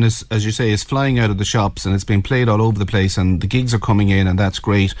Dublin then is, as you say, is flying out of the shops, and it's being played all over the place, and the gigs are coming in, and that's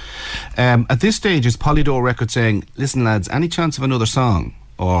great. At this stage, is Polydor Records saying, listen lads, any chance of another song?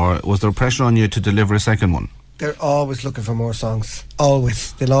 Or was there pressure on you to deliver a second one? They're always looking for more songs.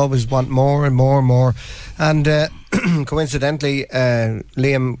 Always. They'll always want more and more and more. And coincidentally,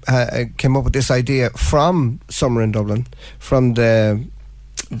 Liam came up with this idea from Summer in Dublin, from the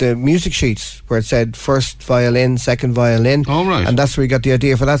music sheets where it said first violin, second violin. Oh, right. And that's where he got the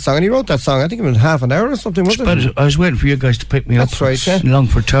idea for that song. And he wrote that song, I think it was half an hour or something, wasn't it? I was waiting for you guys to pick me up. That's right, yeah.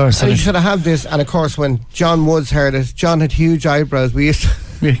 Longford Terrace. And you should have this. And of course, when John Woods heard it, John had huge eyebrows. We used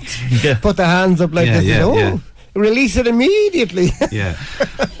to put the hands up like this. Release it immediately. Yeah.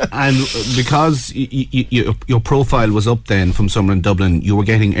 And because your profile was up then from Summer in Dublin, you were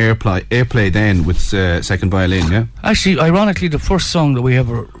getting airplay then with second violin, yeah? Actually, ironically, the first song that we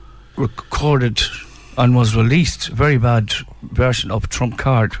ever recorded and was released, very bad version of Trump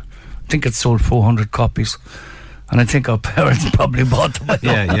Card. I think it sold 400 copies. And I think our parents probably bought them.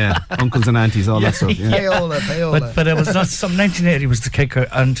 Yeah. Uncles and aunties, all that stuff. Yeah. Payola. But it was not. 1980 was the kicker,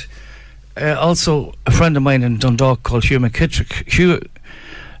 and also a friend of mine in Dundalk called Hugh McKittrick. Hugh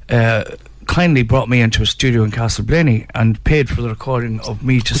kindly brought me into a studio in Castleblaney and paid for the recording of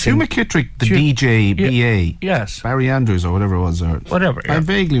me to sing. Hugh McKittrick, the DJ, BA, yes, Barry Andrews or whatever it was, or whatever. I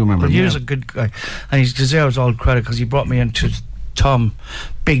vaguely remember. But he was a good guy, and he deserves all credit because he brought me into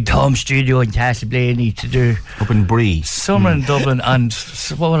Big Tom studio in Castleblaney to do up in Bree, Summer in Dublin, and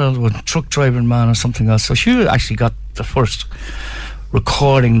what else, one Truck Driving Man or something else. So Hugh actually got the first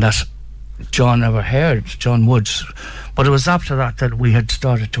recording that John ever heard, John Woods. But it was after that we had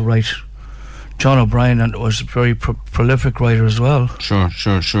started to write. John O'Brien and was a very prolific writer as well. Sure.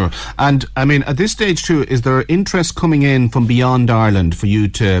 And I mean, at this stage too, is there interest coming in from beyond Ireland for you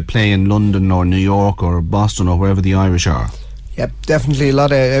to play in London or New York or Boston or wherever the Irish are? Yep, definitely a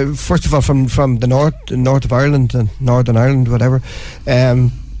lot of. First of all, from the north of Ireland and Northern Ireland, whatever.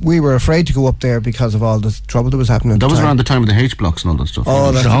 we were afraid to go up there because of all the trouble that was happening. That was around the time of the H-blocks and all that stuff.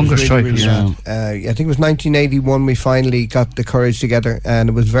 Oh, that's the hunger strike. Really I think it was 1981 we finally got the courage together, and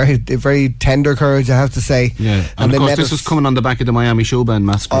it was very tender courage, I have to say. Yeah, and of course this was coming on the back of the Miami Show Band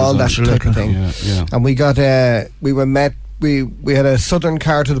massacre. All that type of thing. Yeah. And we got we were met. We had a southern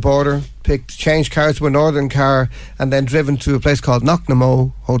car to the border, changed cars to a northern car, and then driven to a place called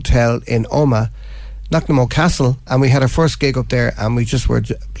Knocknamo Hotel in Omagh, Knocknamo Castle, and we had our first gig up there, and we just were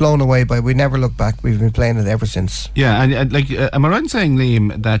blown away by it. We never looked back. We've been playing it ever since. Yeah, and am I right in saying,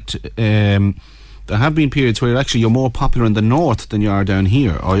 Liam, that there have been periods where actually you're more popular in the north than you are down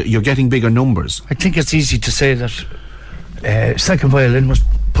here, or you're getting bigger numbers? I think it's easy to say that Second Violin was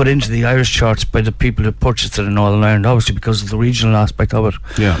put into the Irish charts by the people who purchased it in Northern Ireland, obviously because of the regional aspect of it.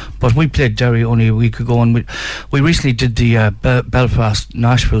 Yeah. But we played Derry only a week ago, and we recently did the Belfast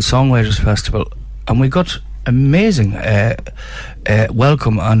Nashville Songwriters Festival, and we got amazing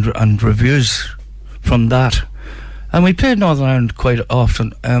welcome and reviews from that. And we played Northern Ireland quite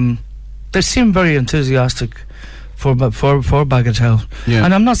often. They seem very enthusiastic for Bagatelle. Yeah.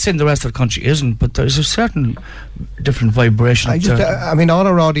 And I'm not saying the rest of the country isn't, but there's a certain different vibration. I mean, all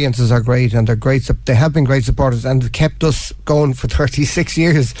our audiences are great, and they're great. They have been great supporters, and they've kept us going for 36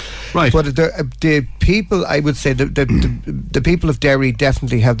 years. Right. But the people, I would say, the people of Derry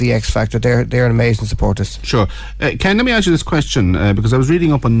definitely have the X factor. They're amazing supporters. Sure. Ken, let me ask you this question, because I was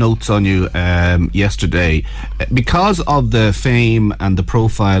reading up on notes on you yesterday. Because of the fame and the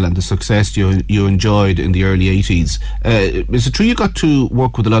profile and the success you enjoyed in the early 80s, is it true you got to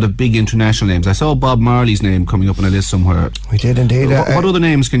work with a lot of big international names? I saw Bob Marley's name coming up on a list somewhere. We did indeed. What other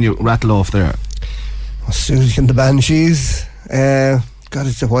names can you rattle off there? Susie and the Banshees. God,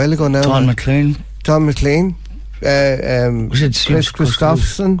 it's a while ago now. Tom McLean. Chris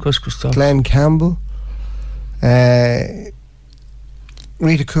Christopherson. Glenn Campbell. Rita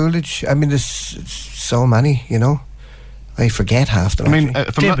Coolidge. I mean, there's so many, you know. I forget half them. I mean,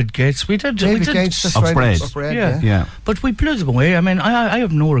 David Gates. We did Gates. Of Bread. Yeah. But we blew them away. I mean, I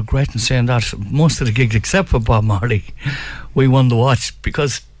have no regret in saying that most of the gigs, except for Bob Marley, we won the watch,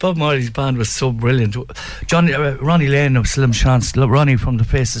 because Bob Marley's band was so brilliant. Ronnie Lane of Slim Chance, Ronnie from The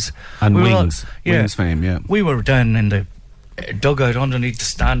Faces, and Wings fame. Yeah, we were down in the dugout underneath the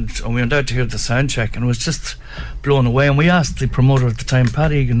stand, and we went out to hear the sound check, and it was just blown away. And we asked the promoter at the time,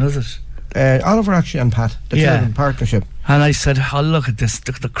 Pat Egan, was it? Oliver actually and Pat, the two of them, partnership. And I said, oh, look at this,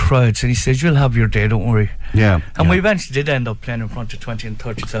 look at the crowds. And he said, you'll have your day, don't worry. Yeah. And we eventually did end up playing in front of 20 and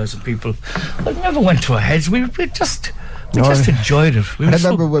 30,000 people. We never went to our heads. We just enjoyed it. I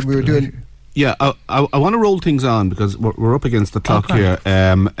remember when we were doing... Yeah, I want to roll things on, because we're up against the clock here.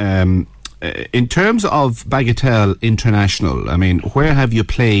 In terms of Bagatelle International, I mean, where have you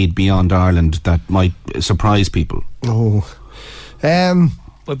played beyond Ireland that might surprise people?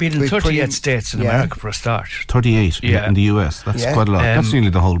 We've been in 38 states in America for a start. 38 in the US. That's quite a lot. That's nearly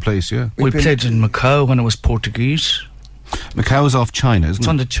the whole place, yeah. We played in Macau when it was Portuguese. Macau's off China, isn't it? It's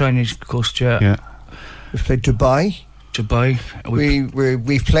on the Chinese coast, yeah. We've played Dubai.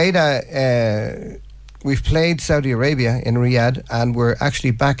 We've played Saudi Arabia in Riyadh, and we're actually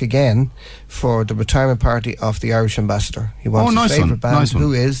back again for the retirement party of the Irish ambassador. He wants his favourite band,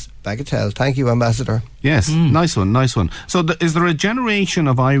 who is Bagatelle. Thank you, Ambassador. Yes, nice one. So is there a generation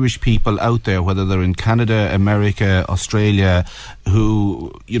of Irish people out there, whether they're in Canada, America, Australia,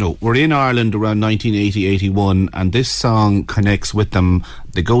 who, you know, were in Ireland around 1980, 81, and this song connects with them?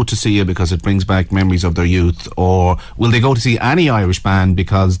 They go to see you because it brings back memories of their youth, or will they go to see any Irish band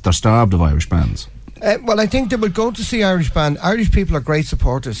because they're starved of Irish bands? Well, I think they would go to see Irish band. Irish people are great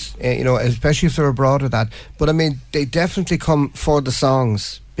supporters, you know, especially if they're abroad or that. But I mean, they definitely come for the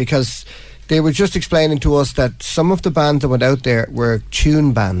songs, because they were just explaining to us that some of the bands that went out there were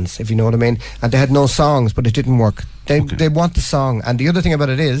tune bands, if you know what I mean, and they had no songs, but it didn't work. They want the song. And the other thing about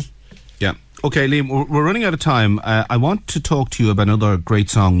it is... Yeah. Okay, Liam, we're running out of time. I want to talk to you about another great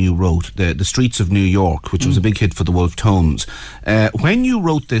song you wrote, The Streets of New York, which was a big hit for the Wolfe Tones. When you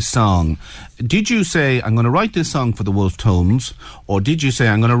wrote this song, did you say, I'm going to write this song for the Wolfe Tones, or did you say,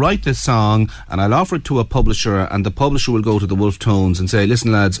 I'm going to write this song and I'll offer it to a publisher, and the publisher will go to the Wolfe Tones and say,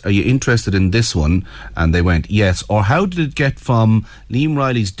 listen lads, are you interested in this one? And they went, yes. Or how did it get from Liam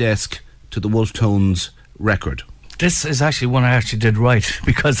Riley's desk to the Wolfe Tones record? This is actually one I actually did write,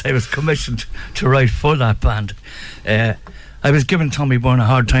 because I was commissioned to write for that band. I was giving Tommy Byrne a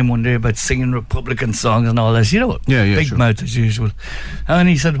hard time one day about singing Republican songs and all this, you know, big mouth as usual. And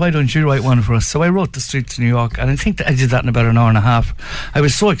he said, why don't you write one for us? So I wrote The Streets of New York, and I think that I did that in about an hour and a half. I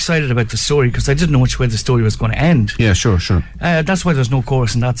was so excited about the story, because I didn't know which way the story was going to end. Yeah, sure. That's why there's no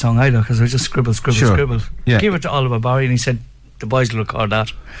chorus in that song either, because I just scribble. Yeah. Gave it to Oliver Barry, and he said, The boys will recall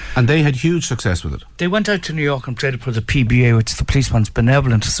that. And they had huge success with it. They went out to New York and played it for the PBA, which is the Policeman's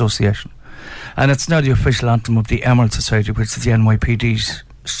Benevolent Association. And it's now the official anthem of the Emerald Society, which is the NYPD's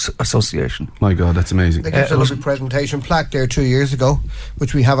association. My God, that's amazing. They gave us a lovely presentation plaque there 2 years ago,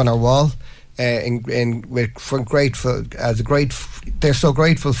 which we have on our wall. They're so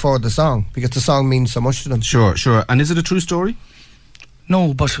grateful for the song because the song means so much to them. Sure. And is it a true story?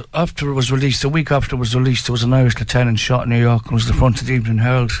 No, but after it was released, a week after it was released, there was an Irish lieutenant shot in New York and was the front of the Evening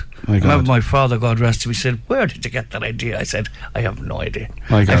Herald. I remember my father, God rest him, he said, "Where did you get that idea?" I said, "I have no idea."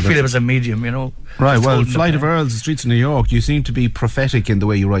 I feel it was a medium, you know. Right, well, Flight of Earls, the Streets of New York, you seem to be prophetic in the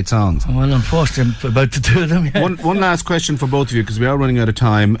way you write songs. Well, unfortunately, I'm about to do them, yeah. One last question for both of you, because we are running out of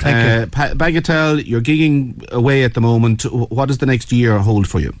time. Thank you. Bagatelle, you're gigging away at the moment. What does the next year hold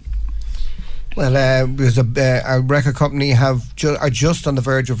for you? Well, our record company are just on the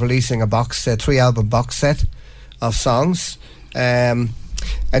verge of releasing a 3-album box set of songs. And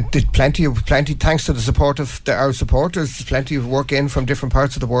did plenty thanks to the support of our supporters. There's plenty of work in from different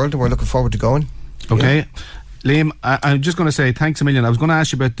parts of the world, and we're looking forward to going. Okay. Yeah. Liam, I'm just going to say thanks a million. I was going to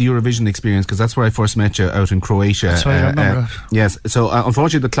ask you about the Eurovision experience because that's where I first met you out in Croatia. That's right, I remember that. Yes, so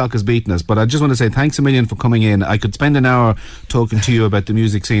unfortunately the clock has beaten us, but I just want to say thanks a million for coming in. I could spend an hour talking to you about the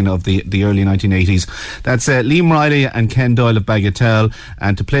music scene of the early 1980s. That's Liam Riley and Ken Doyle of Bagatelle,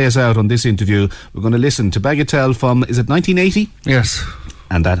 and to play us out on this interview, we're going to listen to Bagatelle from, is it 1980? Yes.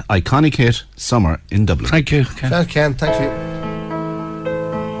 And that iconic hit, Summer in Dublin. Thank you, Ken. Thanks, Ken. Thank you.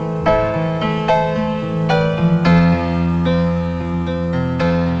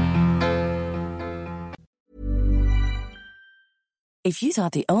 If you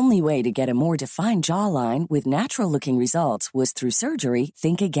thought the only way to get a more defined jawline with natural-looking results was through surgery,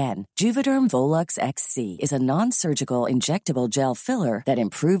 think again. Juvederm Volux XC is a non-surgical injectable gel filler that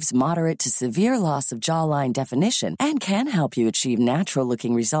improves moderate to severe loss of jawline definition and can help you achieve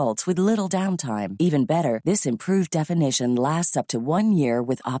natural-looking results with little downtime. Even better, this improved definition lasts up to 1 year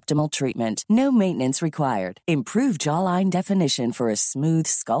with optimal treatment. No maintenance required. Improve jawline definition for a smooth,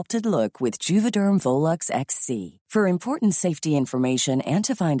 sculpted look with Juvederm Volux XC. For important safety information and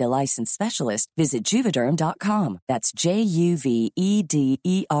to find a licensed specialist, visit Juvederm.com. That's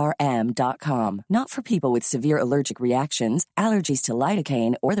JUVEDERM.com. Not for people with severe allergic reactions, allergies to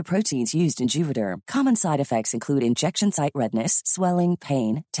lidocaine, or the proteins used in Juvederm. Common side effects include injection site redness, swelling,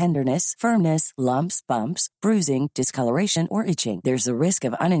 pain, tenderness, firmness, lumps, bumps, bruising, discoloration, or itching. There's a risk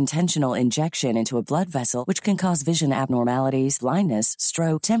of unintentional injection into a blood vessel, which can cause vision abnormalities, blindness,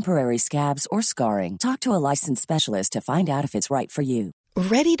 stroke, temporary scabs, or scarring. Talk to a licensed specialist to find out if it's right for you.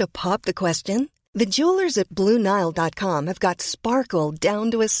 Ready to pop the question? The jewelers at BlueNile.com have got sparkle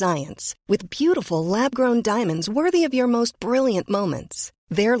down to a science with beautiful lab-grown diamonds worthy of your most brilliant moments.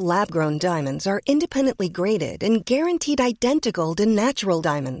 Their lab-grown diamonds are independently graded and guaranteed identical to natural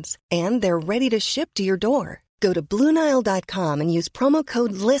diamonds, and they're ready to ship to your door. Go to BlueNile.com and use promo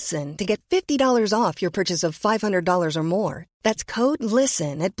code LISTEN to get $50 off your purchase of $500 or more. That's code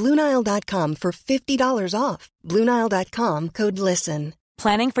LISTEN at BlueNile.com for $50 off. BlueNile.com, code LISTEN.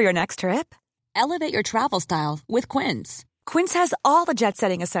 Planning for your next trip? Elevate your travel style with Quince. Quince has all the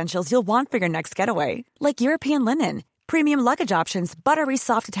jet-setting essentials you'll want for your next getaway, like European linen, premium luggage options, buttery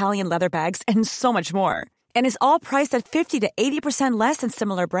soft Italian leather bags, and so much more. And is all priced at 50 to 80% less than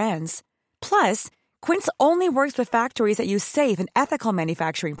similar brands. Plus, Quince only works with factories that use safe and ethical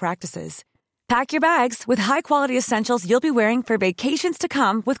manufacturing practices. Pack your bags with high-quality essentials you'll be wearing for vacations to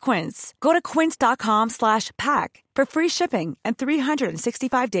come with Quince. Go to quince.com/pack for free shipping and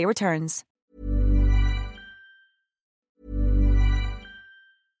 365-day returns.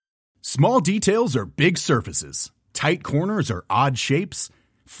 Small details are big surfaces. Tight corners are odd shapes.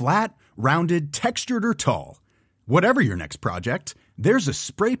 Flat, rounded, textured, or tall. Whatever your next project, there's a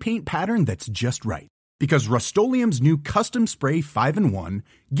spray paint pattern that's just right. Because Rust-Oleum's new Custom Spray 5-in-1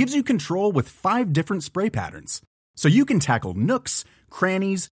 gives you control with 5 different spray patterns. So you can tackle nooks,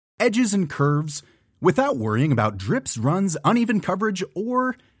 crannies, edges, and curves without worrying about drips, runs, uneven coverage,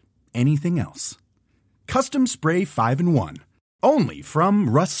 or anything else. Custom Spray 5-in-1. Only from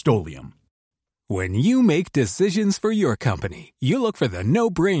Rust-Oleum. When you make decisions for your company, you look for the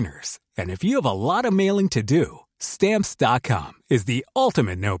no-brainers. And if you have a lot of mailing to do, Stamps.com is the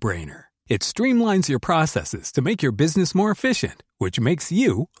ultimate no-brainer. It streamlines your processes to make your business more efficient, which makes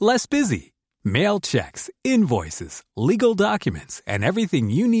you less busy. Mail checks, invoices, legal documents, and everything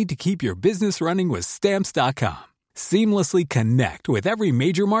you need to keep your business running with Stamps.com. Seamlessly connect with every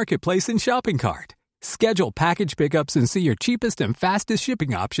major marketplace and shopping cart. Schedule package pickups and see your cheapest and fastest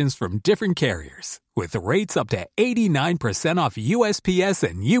shipping options from different carriers. With rates up to 89% off USPS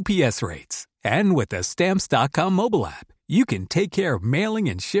and UPS rates. And with the Stamps.com mobile app, you can take care of mailing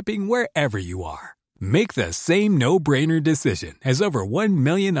and shipping wherever you are. Make the same no-brainer decision as over 1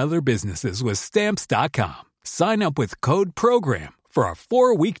 million other businesses with Stamps.com. Sign up with code PROGRAM for a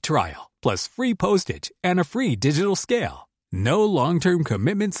 4-week trial, plus free postage and a free digital scale. No long-term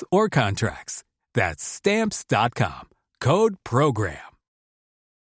commitments or contracts. That's Stamps.com. Code PROGRAM.